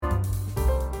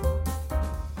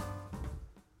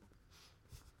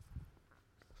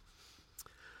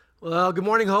Well, good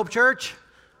morning, Hope Church.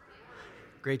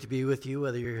 Great to be with you,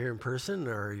 whether you're here in person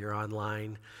or you're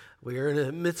online. We are in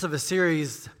the midst of a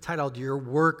series titled Your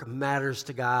Work Matters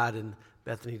to God, and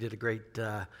Bethany did a great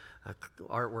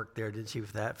artwork there, didn't she,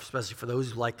 with that, especially for those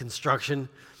who like construction.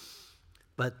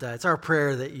 But it's our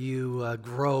prayer that you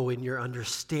grow in your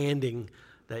understanding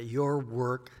that your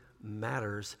work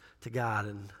matters to God,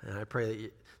 and I pray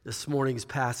that this morning's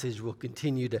passage will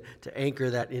continue to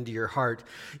anchor that into your heart.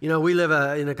 You know, we live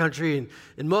in a country,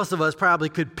 and most of us probably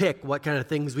could pick what kind of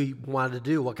things we wanted to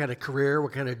do, what kind of career,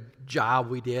 what kind of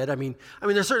job we did. I mean,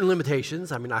 there's certain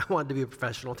limitations. I wanted to be a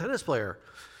professional tennis player.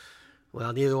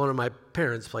 Well, neither one of my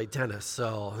parents played tennis,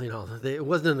 so, it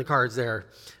wasn't in the cards there.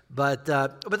 But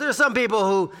there's some people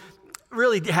who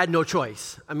really had no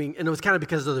choice. And it was kind of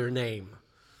because of their name.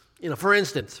 For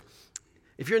instance,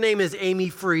 if your name is Amy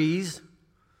Freeze,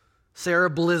 Sarah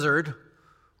Blizzard,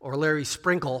 or Larry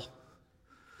Sprinkle,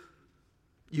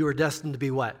 you are destined to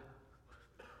be what?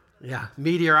 Yeah,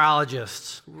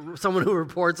 meteorologists, someone who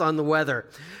reports on the weather.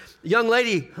 The young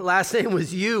lady, last name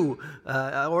was Yu,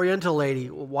 Oriental lady,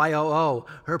 Y-O-O.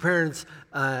 Her parents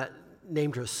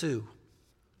named her Sue.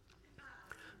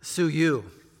 Sue Yu.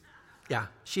 Yeah,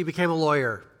 she became a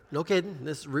lawyer. No kidding.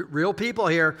 This real people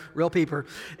here, real people.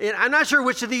 And I'm not sure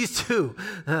which of these two,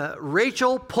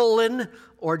 Rachel Pullen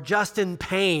or Justin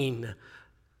Payne,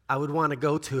 I would want to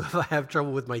go to if I have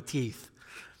trouble with my teeth.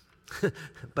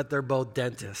 But they're both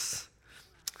dentists.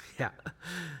 Yeah.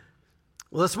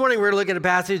 Well, this morning we're looking at a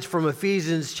passage from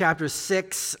Ephesians chapter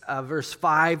 6, verse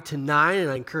 5 to 9. And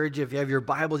I encourage you, if you have your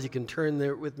Bibles, you can turn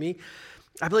there with me.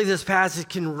 I believe this passage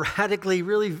can radically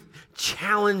really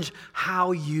challenge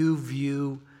how you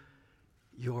view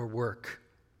your work.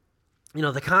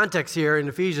 The context here in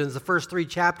Ephesians, the first 3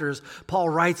 chapters, Paul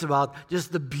writes about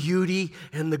just the beauty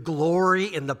and the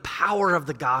glory and the power of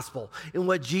the gospel and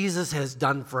what Jesus has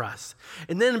done for us.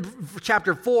 And then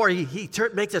chapter 4, he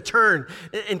makes a turn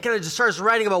and kind of just starts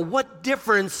writing about what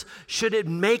difference should it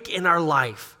make in our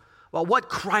life, about what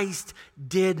Christ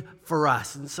did for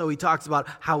us. And so he talks about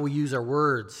how we use our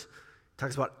words. He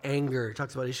talks about anger. He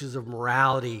talks about issues of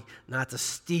morality, not to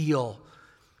steal.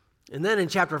 And then in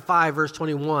chapter 5, verse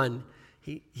 21,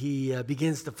 he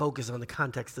begins to focus on the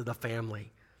context of the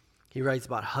family. He writes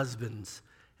about husbands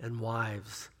and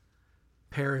wives,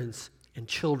 parents and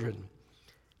children,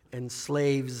 and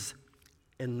slaves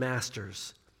and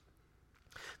masters.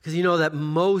 Because you know that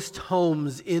most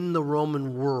homes in the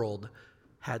Roman world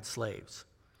had slaves.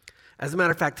 As a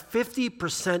matter of fact,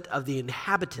 50% of the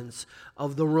inhabitants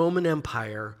of the Roman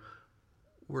Empire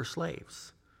were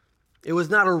slaves. It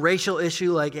was not a racial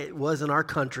issue like it was in our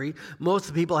country. Most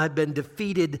of the people had been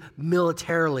defeated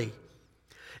militarily.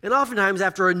 And oftentimes,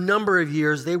 after a number of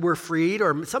years, they were freed,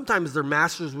 or sometimes their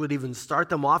masters would even start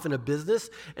them off in a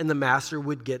business, and the master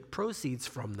would get proceeds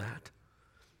from that.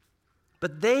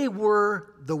 But they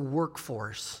were the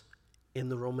workforce in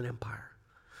the Roman Empire,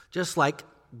 just like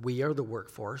we are the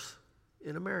workforce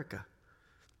in America.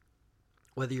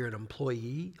 Whether you're an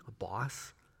employee, a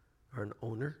boss, or an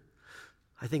owner,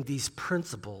 I think these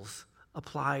principles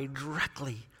apply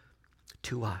directly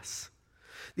to us.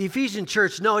 The Ephesian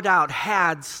church, no doubt,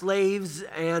 had slaves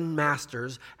and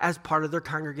masters as part of their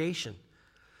congregation.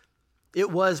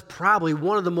 It was probably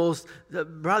probably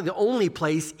the only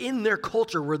place in their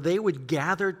culture where they would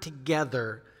gather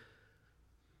together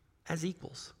as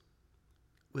equals,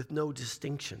 with no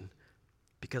distinction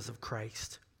because of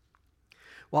Christ.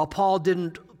 While Paul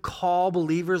didn't call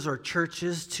believers or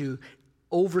churches to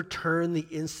overturn the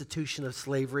institution of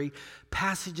slavery,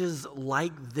 passages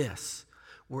like this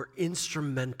were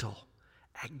instrumental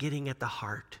at getting at the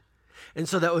heart. And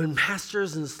so that when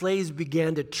masters and slaves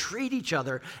began to treat each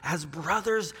other as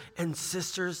brothers and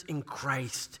sisters in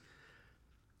Christ,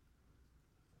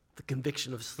 the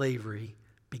conviction of slavery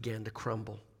began to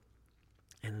crumble,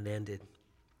 and it ended.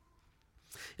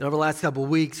 Over the last couple of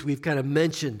weeks, we've kind of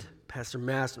mentioned, Pastor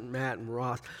Matt and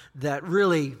Ross, that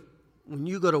really, when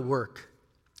you go to work,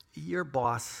 your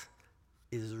boss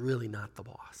is really not the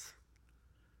boss,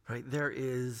 right? There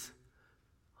is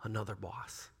another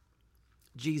boss.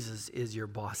 Jesus is your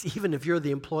boss, even if you're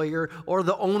the employer or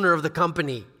the owner of the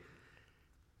company.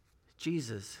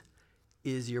 Jesus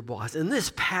is your boss. And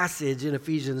this passage in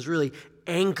Ephesians really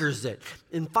anchors it.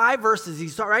 In 5 verses,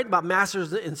 he's writing about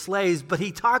masters and slaves, but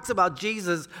he talks about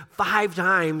Jesus 5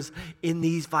 times in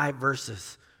these 5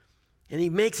 verses. And he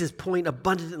makes his point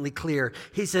abundantly clear.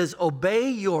 He says, obey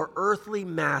your earthly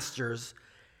masters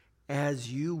as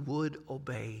you would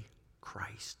obey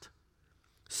Christ.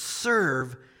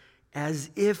 Serve as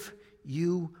if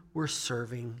you were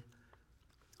serving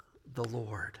the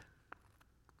Lord.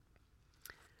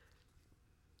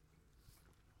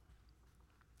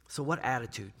 So what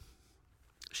attitude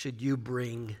should you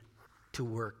bring to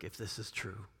work if this is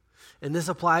true? And this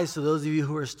applies to those of you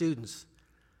who are students.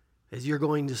 As you're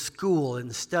going to school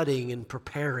and studying and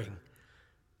preparing,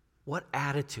 what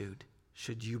attitude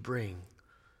should you bring?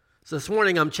 So this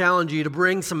morning I'm challenging you to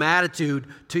bring some attitude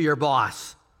to your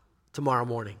boss tomorrow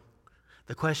morning.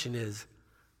 The question is,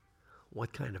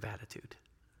 what kind of attitude?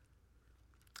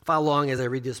 Follow along as I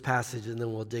read this passage and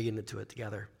then we'll dig into it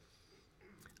together.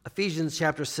 Ephesians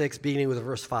chapter 6, beginning with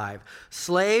verse 5.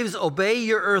 Slaves, obey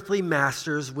your earthly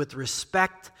masters with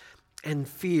respect and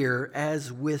fear,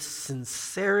 as with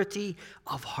sincerity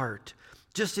of heart,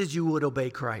 just as you would obey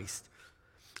Christ.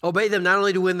 Obey them not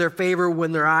only to win their favor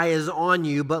when their eye is on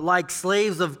you, but like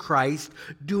slaves of Christ,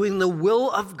 doing the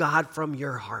will of God from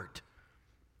your heart.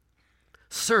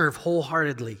 Serve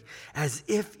wholeheartedly, as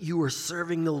if you were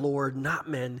serving the Lord, not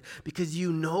men, because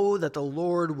you know that the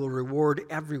Lord will reward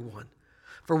everyone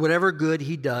for whatever good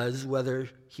he does, whether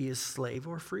he is slave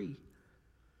or free.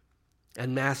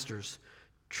 And masters,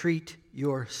 treat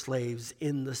your slaves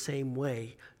in the same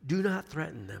way. Do not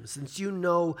threaten them, since you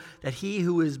know that he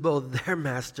who is both their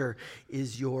master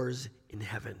is yours in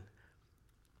heaven,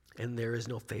 and there is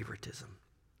no favoritism.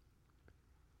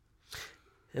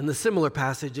 In the similar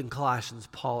passage in Colossians,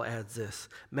 Paul adds this: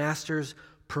 Masters,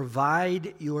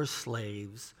 provide your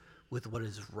slaves with what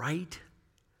is right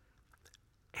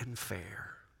and fair.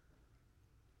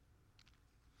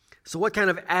 So what kind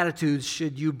of attitudes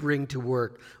should you bring to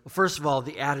work? Well, first of all,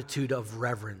 the attitude of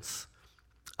reverence.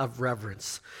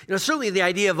 Certainly the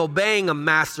idea of obeying a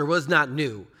master was not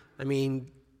new. I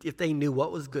mean, if they knew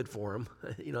what was good for them,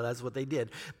 that's what they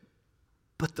did.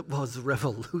 But what was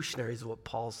revolutionary is what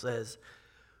Paul says,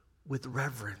 with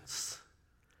reverence.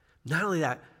 Not only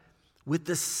that, with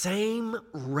the same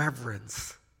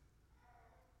reverence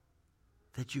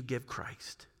that you give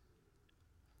Christ.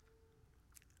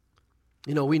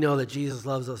 We know that Jesus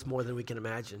loves us more than we can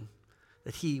imagine,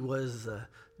 that he was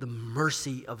the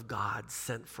mercy of God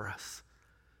sent for us.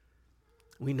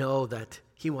 We know that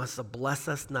he wants to bless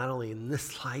us not only in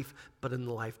this life, but in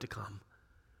the life to come.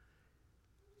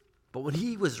 But when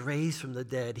he was raised from the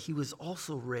dead, he was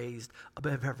also raised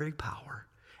above every power,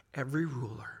 every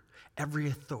ruler, every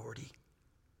authority.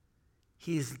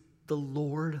 He is the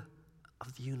Lord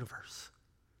of the universe.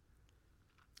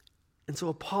 And so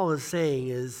what Paul is saying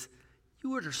is, you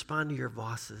would respond to your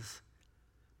bosses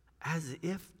as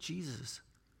if Jesus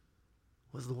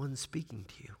was the one speaking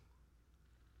to you,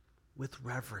 with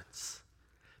reverence.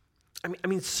 I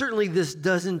mean, certainly this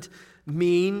doesn't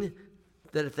mean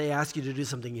that if they ask you to do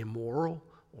something immoral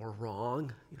or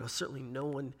wrong, certainly no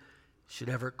one should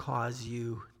ever cause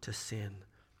you to sin.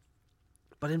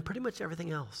 But in pretty much everything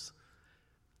else,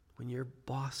 when your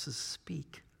bosses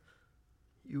speak,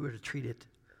 you are to treat it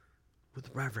with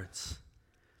reverence.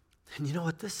 And you know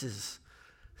what? This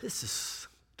is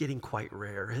getting quite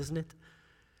rare, isn't it?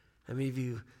 I mean, if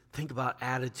you think about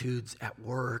attitudes at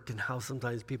work and how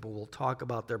sometimes people will talk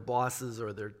about their bosses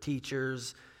or their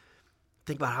teachers,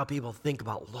 think about how people think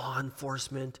about law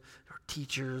enforcement or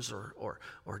teachers or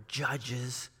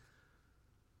judges.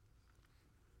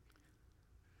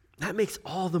 That makes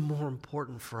all the more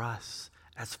important for us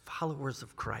as followers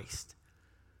of Christ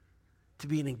to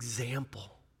be an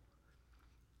example,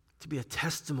 to be a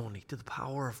testimony to the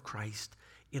power of Christ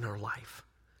in our life.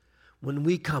 When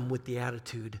we come with the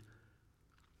attitude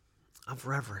of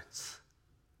reverence.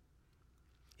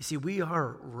 You see, we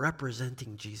are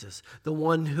representing Jesus, the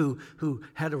one who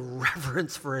had a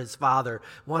reverence for his Father,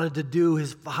 wanted to do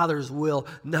his Father's will,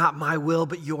 not my will,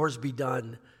 but yours be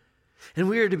done. And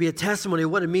we are to be a testimony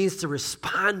of what it means to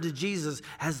respond to Jesus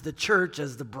as the church,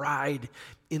 as the bride,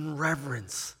 in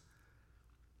reverence.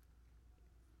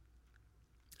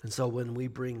 And so when we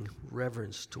bring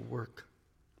reverence to work,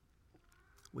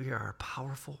 we are a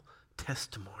powerful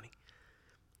testimony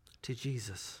to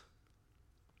Jesus.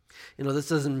 This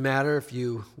doesn't matter if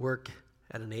you work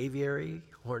at an aviary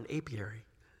or an apiary.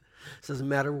 It doesn't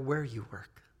matter where you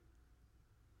work.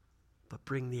 But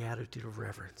bring the attitude of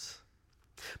reverence.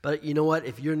 But you know what?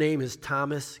 If your name is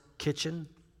Thomas Kitchen,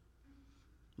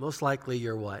 most likely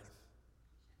you're what?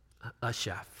 A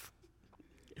chef.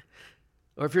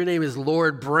 Or if your name is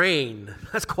Lord Brain,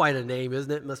 that's quite a name, isn't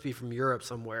it? It must be from Europe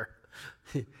somewhere.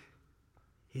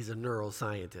 He's a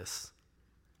neuroscientist.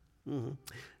 Mm-hmm.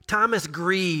 Thomas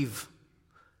Grieve,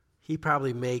 he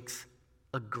probably makes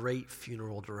a great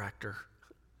funeral director.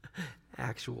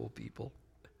 Actual people.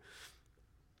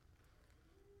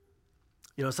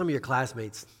 Some of your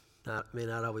classmates may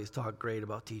not always talk great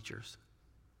about teachers.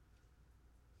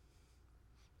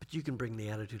 But you can bring the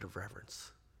attitude of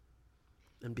reverence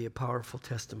and be a powerful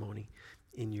testimony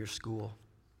in your school.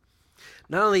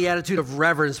 Not only the attitude of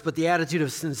reverence, but the attitude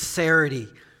of sincerity.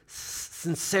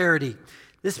 Sincerity.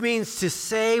 This means to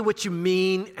say what you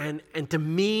mean and to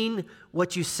mean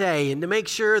what you say, and to make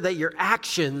sure that your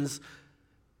actions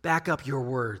back up your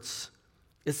words.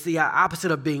 It's the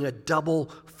opposite of being a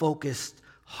double-focused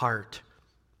heart.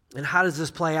 And how does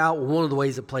this play out? Well, one of the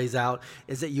ways it plays out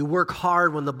is that you work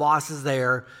hard when the boss is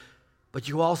there, but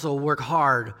you also work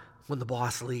hard when the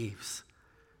boss leaves.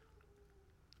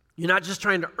 You're not just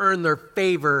trying to earn their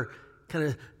favor,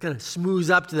 kind of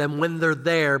smooth up to them when they're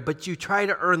there, but you try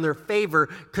to earn their favor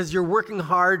because you're working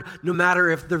hard no matter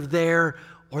if they're there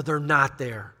or they're not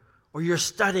there. Or you're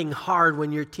studying hard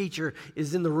when your teacher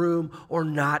is in the room or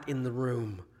not in the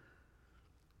room.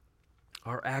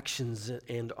 Our actions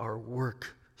and our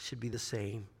work should be the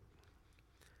same.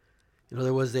 You know,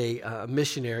 there was a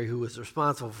missionary who was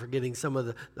responsible for getting some of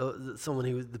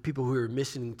the people who we were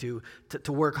missioning to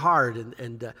work hard,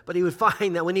 but he would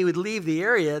find that when he would leave the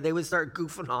area, they would start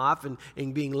goofing off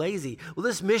and being lazy. Well,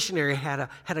 this missionary had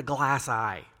a glass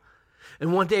eye,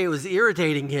 and one day it was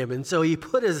irritating him, and so he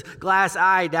put his glass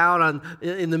eye down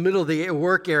in the middle of the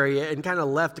work area and kind of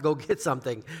left to go get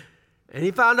something, and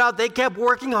he found out they kept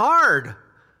working hard.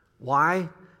 Why?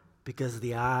 Because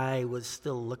the eye was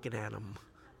still looking at him.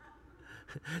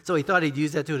 So he thought he'd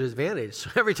use that to his advantage. So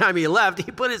every time he left, he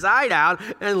put his eye down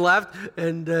and left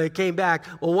and came back.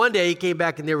 Well, one day he came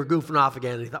back and they were goofing off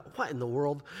again. And he thought, what in the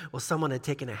world? Well, someone had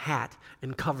taken a hat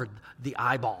and covered the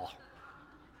eyeball.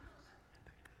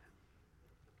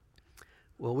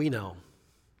 Well, we know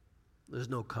there's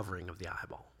no covering of the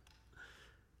eyeball.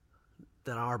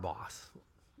 That our boss,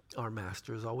 our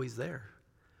master, is always there.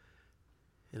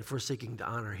 And if we're seeking to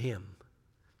honor him,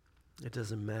 it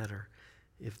doesn't matter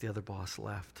if the other boss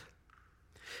left.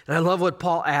 And I love what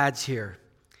Paul adds here.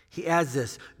 He adds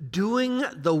this, doing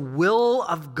the will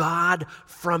of God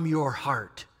from your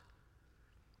heart.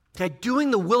 Okay, doing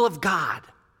the will of God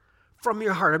from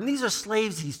your heart. I mean, these are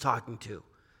slaves he's talking to.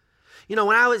 You know,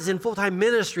 when I was in full-time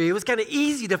ministry, it was kind of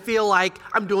easy to feel like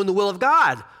I'm doing the will of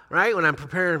God, right? When I'm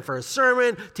preparing for a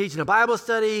sermon, teaching a Bible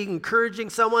study,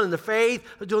 encouraging someone in the faith,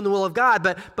 I'm doing the will of God.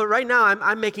 But right now,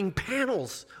 I'm making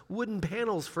panels, wooden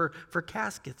panels for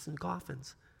caskets and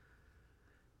coffins.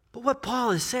 But what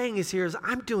Paul is saying is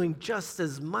I'm doing just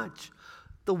as much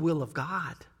the will of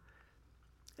God.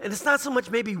 And it's not so much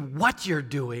maybe what you're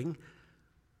doing,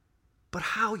 but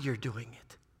how you're doing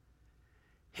it.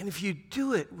 And if you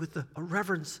do it with a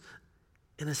reverence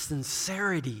and a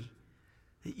sincerity,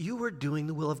 that you were doing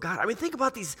the will of God. I mean, think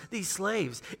about these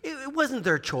slaves. It wasn't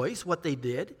their choice what they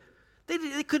did.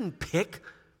 They couldn't pick,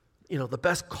 the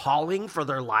best calling for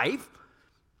their life.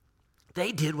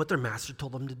 They did what their master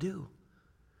told them to do.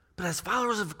 But as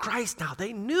followers of Christ now,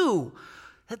 they knew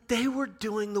that they were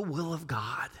doing the will of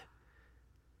God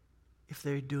if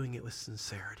they're doing it with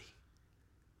sincerity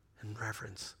and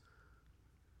reverence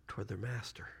toward their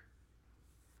master,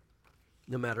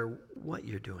 no matter what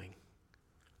you're doing.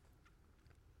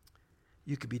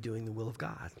 You could be doing the will of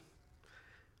God,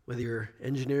 whether you're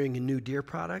engineering a new deer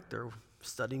product or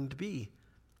studying to be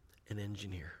an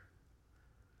engineer.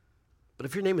 But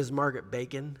if your name is Margaret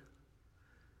Bacon,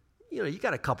 you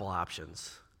got a couple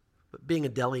options. But being a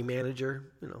deli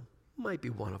manager, might be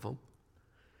one of them.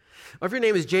 Or if your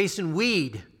name is Jason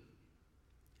Weed,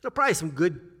 probably some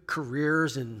good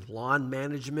careers in lawn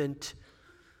management.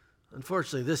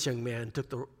 Unfortunately, this young man took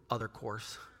the other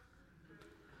course.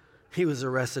 He was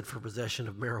arrested for possession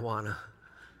of marijuana.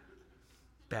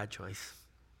 Bad choice.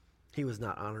 He was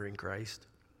not honoring Christ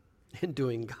and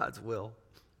doing God's will.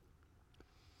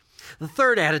 The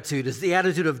third attitude is the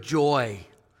attitude of joy.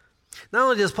 Not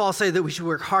only does Paul say that we should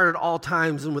work hard at all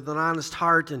times and with an honest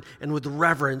heart and with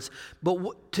reverence,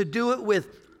 but to do it with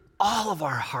all of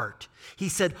our heart. He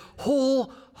said,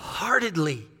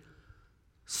 wholeheartedly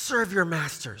serve your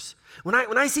masters. When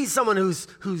I see someone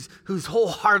who's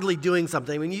wholeheartedly doing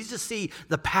something, when you just see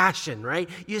the passion, right?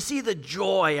 You see the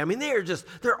joy. I mean,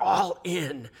 they're all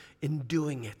in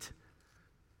doing it.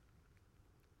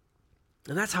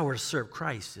 And that's how we're to serve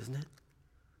Christ, isn't it?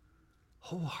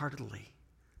 Wholeheartedly,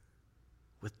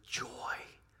 with joy.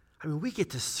 I mean, we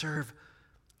get to serve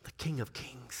the King of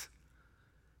Kings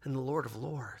and the Lord of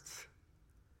Lords.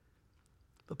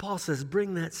 But Paul says,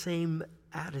 bring that same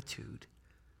attitude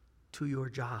to your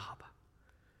job.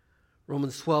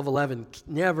 Romans 12:11,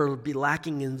 never be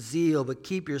lacking in zeal, but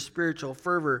keep your spiritual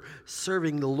fervor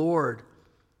serving the Lord.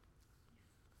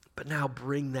 But now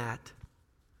bring that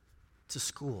to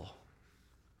school.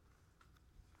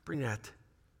 Bring that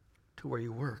to where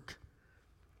you work.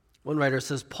 One writer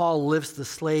says, Paul lifts the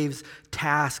slave's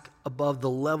task above the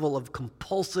level of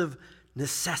compulsive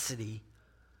necessity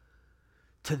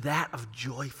to that of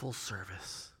joyful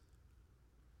service.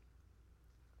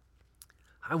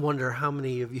 I wonder how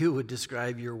many of you would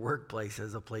describe your workplace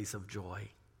as a place of joy,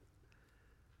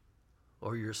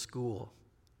 or your school.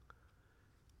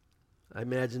 I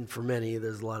imagine for many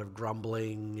there's a lot of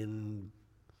grumbling and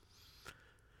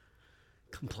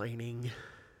complaining.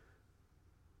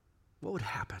 What would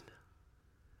happen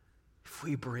if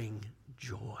we bring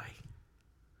joy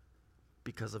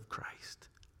because of Christ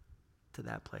to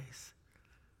that place?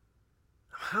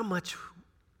 How much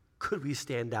could we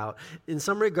stand out? In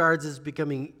some regards, it's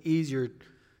becoming easier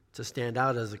to stand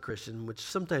out as a Christian, which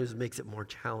sometimes makes it more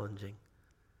challenging.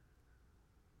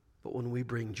 But when we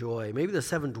bring joy, maybe the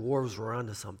 7 dwarves were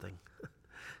onto something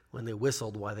when they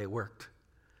whistled while they worked.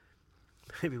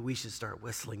 Maybe we should start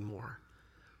whistling more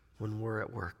when we're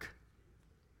at work,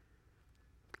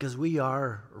 because we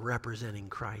are representing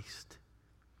Christ,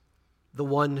 the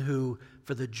one who,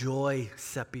 for the joy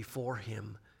set before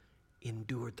him,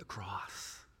 endured the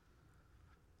cross.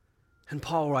 And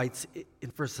Paul writes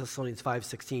in 1 Thessalonians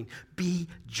 5:16, be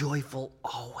joyful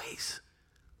always.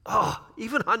 Oh,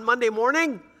 even on Monday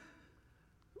morning,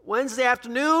 Wednesday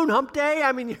afternoon, hump day,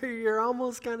 I mean, you're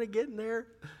almost kind of getting there.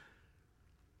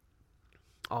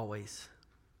 Always.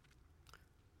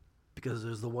 Because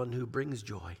there's the one who brings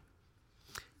joy,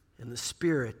 and the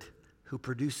Spirit who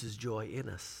produces joy in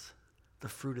us, the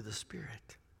fruit of the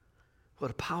Spirit.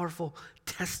 What a powerful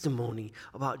testimony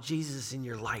about Jesus in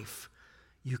your life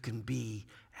you can be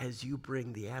as you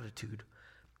bring the attitude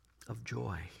of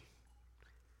joy.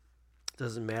 It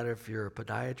doesn't matter if you're a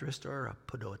podiatrist or a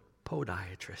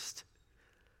podiatrist.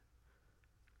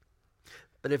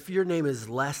 But if your name is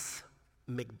Les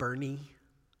McBurney,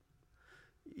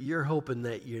 you're hoping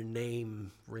that your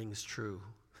name rings true,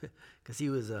 because he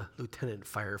was a lieutenant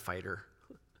firefighter.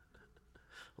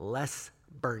 Les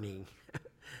burning.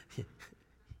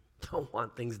 Don't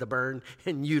want things to burn,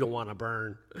 and you don't want to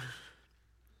burn.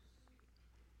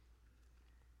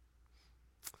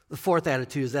 The fourth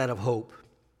attitude is that of hope.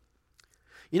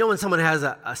 You know when someone has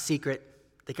a secret,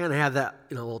 they kind of have that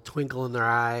little twinkle in their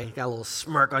eye, got a little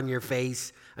smirk on your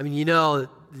face. I mean, they know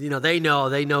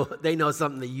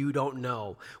something that you don't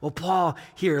know. Well, Paul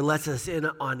here lets us in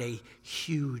on a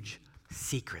huge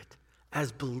secret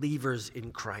as believers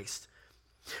in Christ.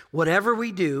 Whatever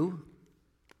we do,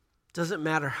 doesn't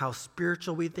matter how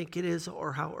spiritual we think it is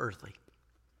or how earthly.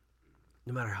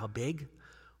 No matter how big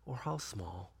or how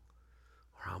small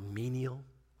or how menial,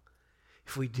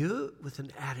 if we do it with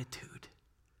an attitude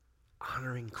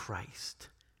honoring Christ,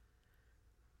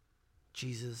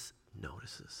 Jesus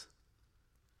notices.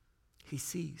 He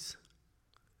sees.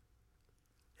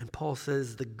 And Paul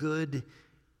says the good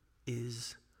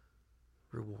is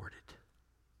rewarded.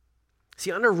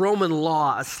 See, under Roman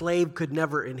law, a slave could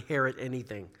never inherit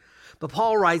anything. But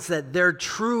Paul writes that their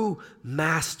true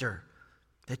master,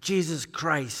 that Jesus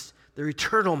Christ, their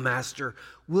eternal master,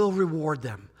 will reward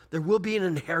them. There will be an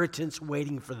inheritance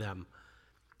waiting for them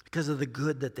because of the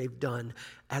good that they've done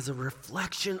as a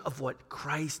reflection of what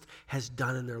Christ has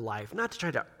done in their life. Not to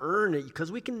try to earn it,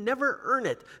 because we can never earn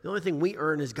it. The only thing we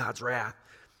earn is God's wrath.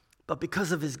 But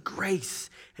because of his grace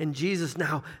and Jesus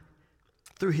now,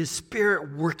 through his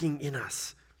Spirit working in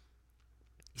us.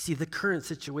 You see, the current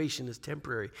situation is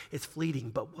temporary. It's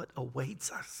fleeting, but what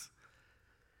awaits us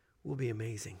will be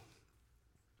amazing.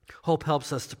 Hope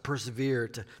helps us to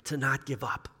persevere, to not give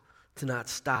up, to not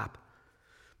stop.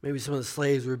 Maybe some of the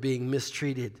slaves were being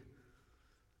mistreated.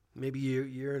 Maybe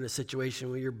you're in a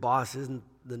situation where your boss isn't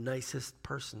the nicest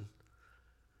person.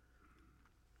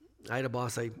 I had a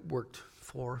boss I worked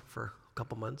for a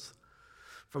couple months.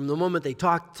 From the moment they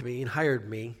talked to me and hired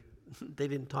me, they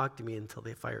didn't talk to me until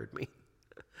they fired me.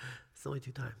 It's only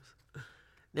 2 times.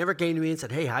 Never came to me and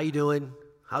said, hey, how you doing?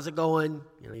 How's it going?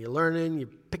 You're learning, you're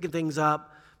picking things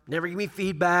up. Never give me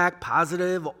feedback,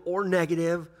 positive or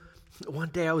negative. One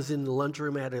day I was in the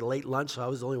lunchroom, I had a late lunch, so I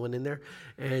was the only one in there.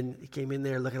 And he came in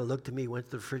there, looked at me, went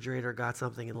to the refrigerator, got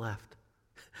something, and left.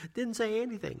 Didn't say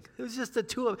anything. It was just the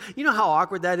two of them. You know how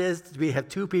awkward that is to have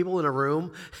 2 people in a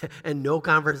room and no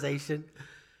conversation?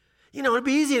 It'd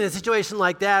be easy in a situation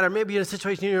like that, or maybe in a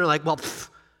situation you're like, well, if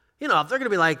they're going to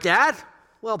be like that,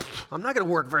 well, I'm not going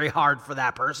to work very hard for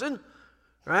that person,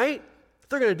 right? If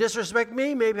they're going to disrespect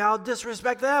me, maybe I'll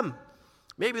disrespect them.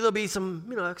 Maybe there'll be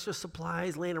some, extra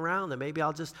supplies laying around that maybe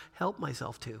I'll just help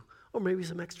myself to, or maybe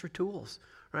some extra tools,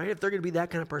 right? If they're going to be that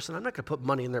kind of person, I'm not going to put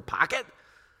money in their pocket.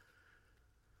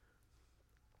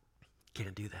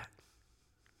 Can't do that.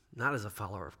 Not as a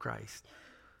follower of Christ.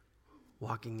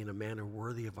 Walking in a manner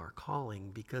worthy of our calling,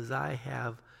 because I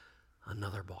have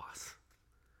another boss,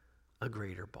 a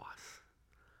greater boss,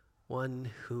 one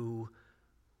who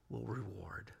will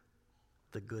reward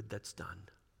the good that's done.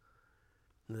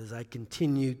 And as I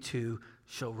continue to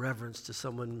show reverence to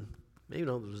someone, maybe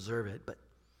don't deserve it, but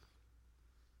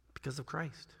because of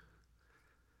Christ.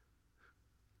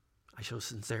 I show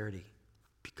sincerity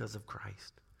because of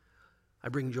Christ. I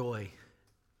bring joy,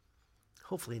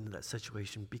 hopefully, into that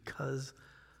situation because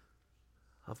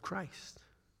of Christ.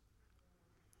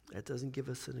 That doesn't give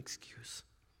us an excuse.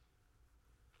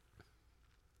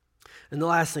 And the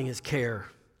last thing is care.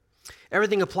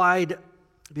 Everything applied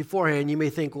beforehand, you may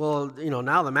think, well,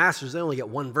 now the masters, they only get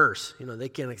one verse. They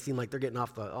can't seem like they're getting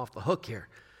off the hook here.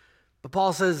 But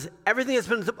Paul says everything that's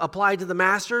been applied to the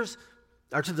masters,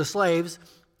 or to the slaves,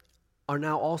 are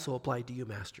now also applied to you,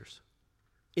 masters.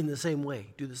 In the same way,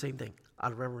 do the same thing,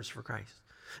 out of reverence for Christ.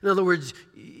 In other words,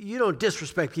 you don't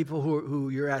disrespect people who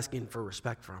you're asking for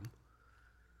respect from.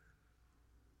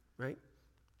 Right?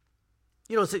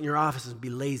 You don't sit in your office and be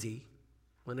lazy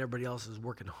when everybody else is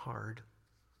working hard.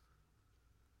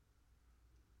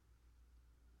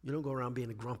 You don't go around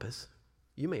being a grumpus.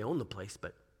 You may own the place,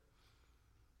 but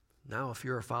now if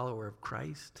you're a follower of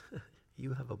Christ,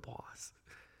 you have a boss.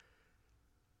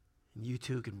 And you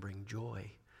too can bring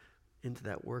joy into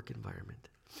that work environment.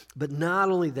 But not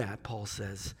only that, Paul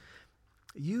says,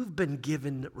 you've been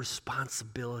given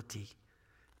responsibility,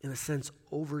 in a sense,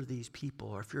 over these people.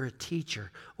 Or if you're a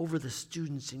teacher, over the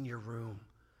students in your room.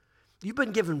 You've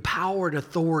been given power and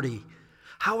authority.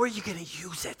 How are you going to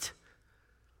use it?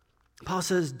 Paul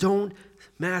says, don't,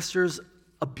 masters,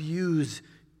 abuse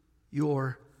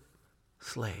your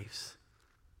slaves.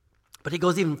 But he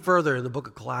goes even further in the book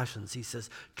of Colossians. He says,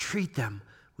 treat them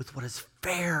with what is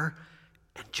fair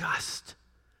and just.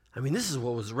 I mean, this is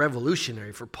what was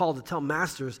revolutionary for Paul to tell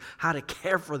masters how to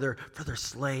care for their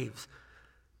slaves.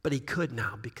 But he could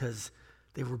now because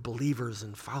they were believers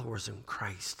and followers in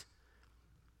Christ.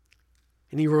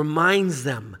 And he reminds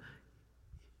them,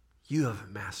 you have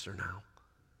a master now.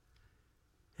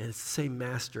 And it's the same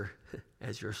master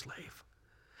as your slave.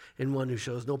 And one who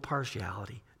shows no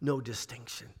partiality, no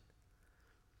distinction.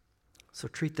 So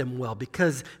treat them well,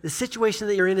 because the situation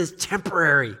that you're in is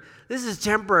temporary. This is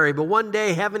temporary, but one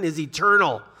day heaven is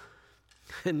eternal.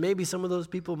 And maybe some of those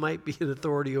people might be in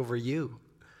authority over you.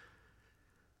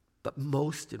 But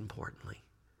most importantly,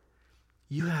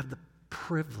 you have the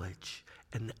privilege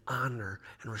and the honor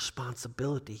and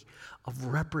responsibility of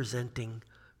representing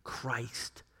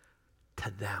Christ to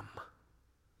them,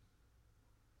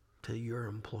 to your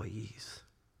employees.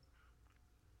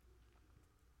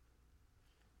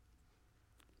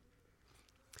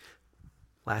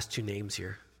 Last two names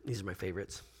here. These are my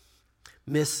favorites.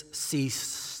 Miss C.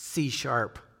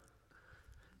 Sharp.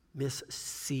 Miss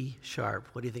C. Sharp.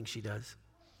 What do you think she does?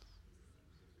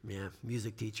 Yeah,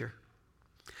 music teacher.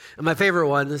 And my favorite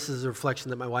one, this is a reflection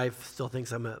that my wife still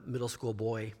thinks I'm a middle school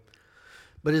boy,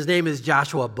 but his name is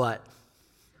Joshua Butt.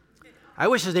 I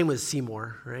wish his name was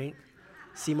Seymour, right?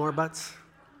 Seymour Butts.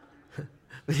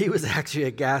 But he was actually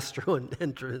a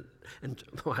gastroenterologist. And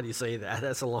how do you say that?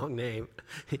 That's a long name.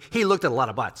 He looked at a lot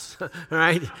of butts, all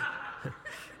right?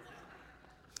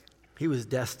 He was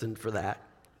destined for that.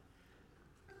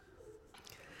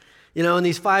 In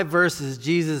these 5 verses,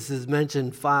 Jesus is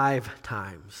mentioned 5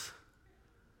 times.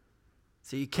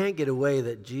 So you can't get away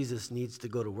that Jesus needs to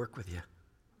go to work with you,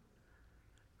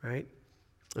 right?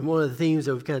 And one of the themes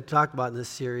that we've kind of talked about in this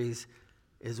series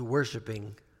is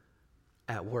worshiping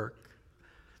at work.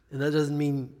 And that doesn't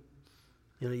mean,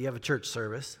 you have a church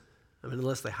service. I mean,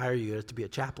 unless they hire you to be a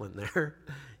chaplain there,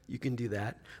 you can do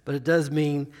that. But it does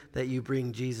mean that you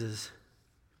bring Jesus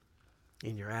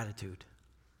in your attitude.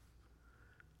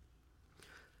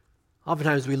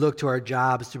 Oftentimes we look to our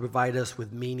jobs to provide us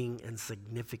with meaning and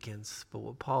significance. But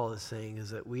what Paul is saying is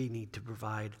that we need to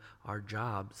provide our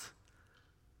jobs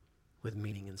with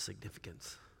meaning and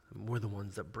significance. And we're the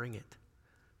ones that bring it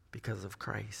because of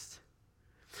Christ.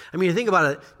 I mean, think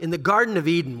about it. In the Garden of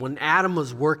Eden, when Adam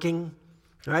was working,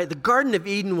 right? The Garden of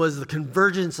Eden was the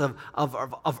convergence of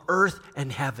earth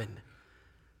and heaven.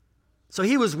 So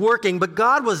he was working, but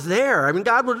God was there. I mean,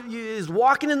 God is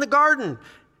walking in the garden.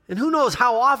 And who knows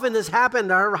how often this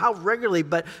happened or how regularly,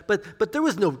 but there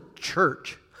was no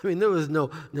church. I mean, there was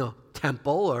no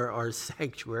temple or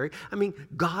sanctuary. I mean,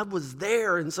 God was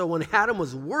there. And so when Adam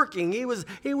was working, he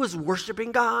was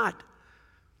worshiping God.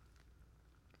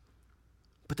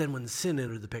 But then when sin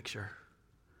entered the picture,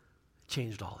 it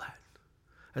changed all that.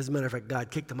 As a matter of fact,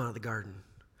 God kicked him out of the garden.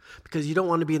 Because you don't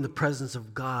want to be in the presence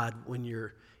of God when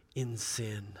you're in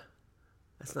sin.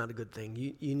 That's not a good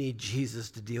thing. You need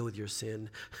Jesus to deal with your sin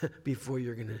before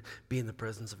you're going to be in the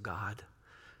presence of God.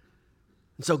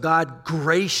 And so God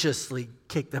graciously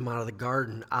kicked them out of the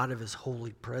garden, out of his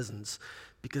holy presence,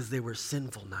 because they were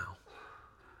sinful now.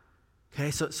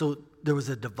 Okay, so there was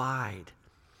a divide.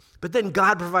 But then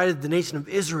God provided the nation of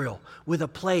Israel with a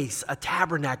place, a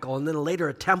tabernacle, and then later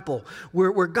a temple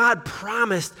where God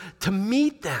promised to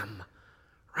meet them,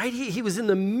 right? He was in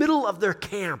the middle of their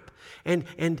camp,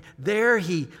 and there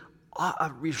he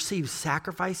received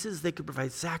sacrifices. They could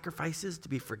provide sacrifices to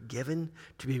be forgiven,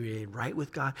 to be made right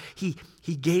with God. He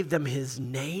gave them his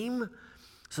name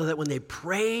so that when they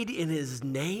prayed in his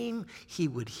name, he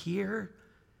would hear.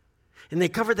 And they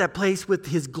covered that place with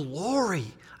his glory.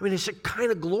 I mean, his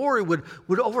Shekinah glory would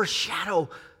overshadow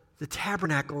the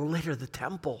tabernacle and later the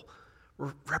temple,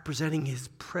 representing his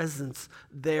presence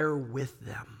there with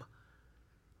them.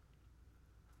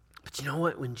 But you know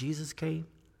what? When Jesus came,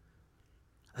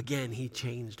 again, he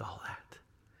changed all that,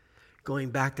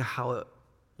 going back to how it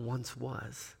once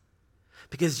was.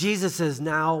 Because Jesus says,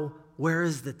 now, where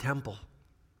is the temple?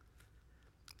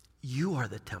 You are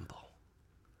the temple.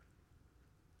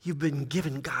 You've been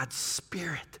given God's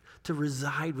Spirit to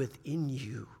reside within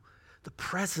you, the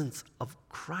presence of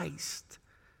Christ.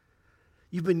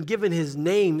 You've been given his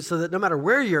name so that no matter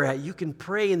where you're at, you can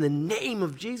pray in the name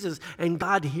of Jesus, and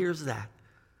God hears that.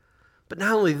 But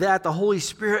not only that, the Holy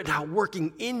Spirit now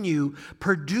working in you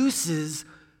produces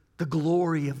the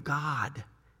glory of God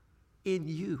in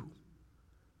you.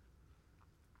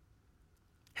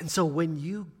 And so when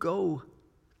you go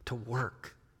to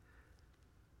work,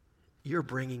 you're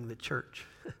bringing the church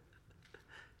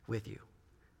with you.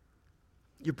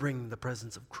 You're bringing the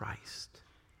presence of Christ.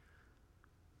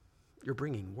 You're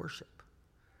bringing worship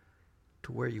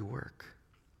to where you work.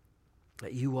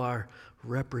 That you are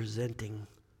representing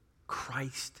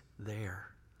Christ there.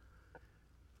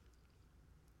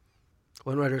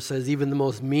 One writer says, even the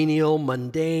most menial,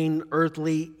 mundane,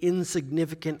 earthly,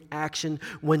 insignificant action,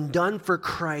 when done for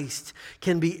Christ,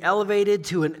 can be elevated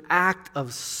to an act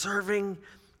of serving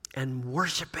and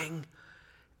worshiping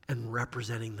and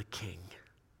representing the King.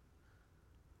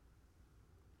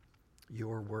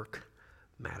 Your work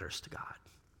matters to God.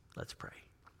 Let's pray.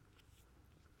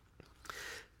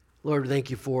 Lord, thank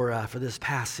you for this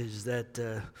passage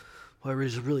that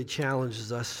really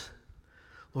challenges us,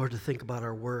 Lord, to think about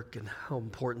our work and how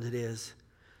important it is.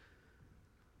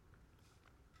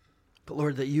 But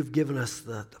Lord, that you've given us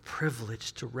the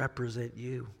privilege to represent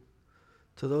you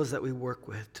to those that we work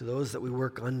with, to those that we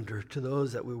work under, to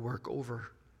those that we work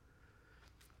over.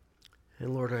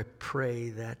 And Lord, I pray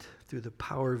that through the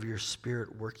power of your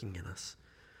Spirit working in us,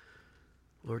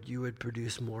 Lord, you would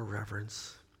produce more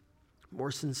reverence,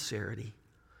 more sincerity,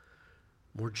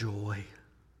 more joy,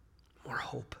 more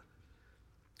hope,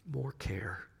 more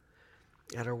care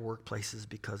at our workplaces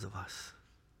because of us.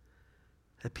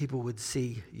 That people would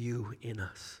see you in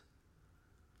us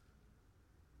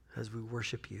as we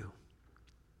worship you,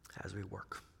 as we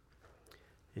work.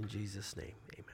 In Jesus' name, amen.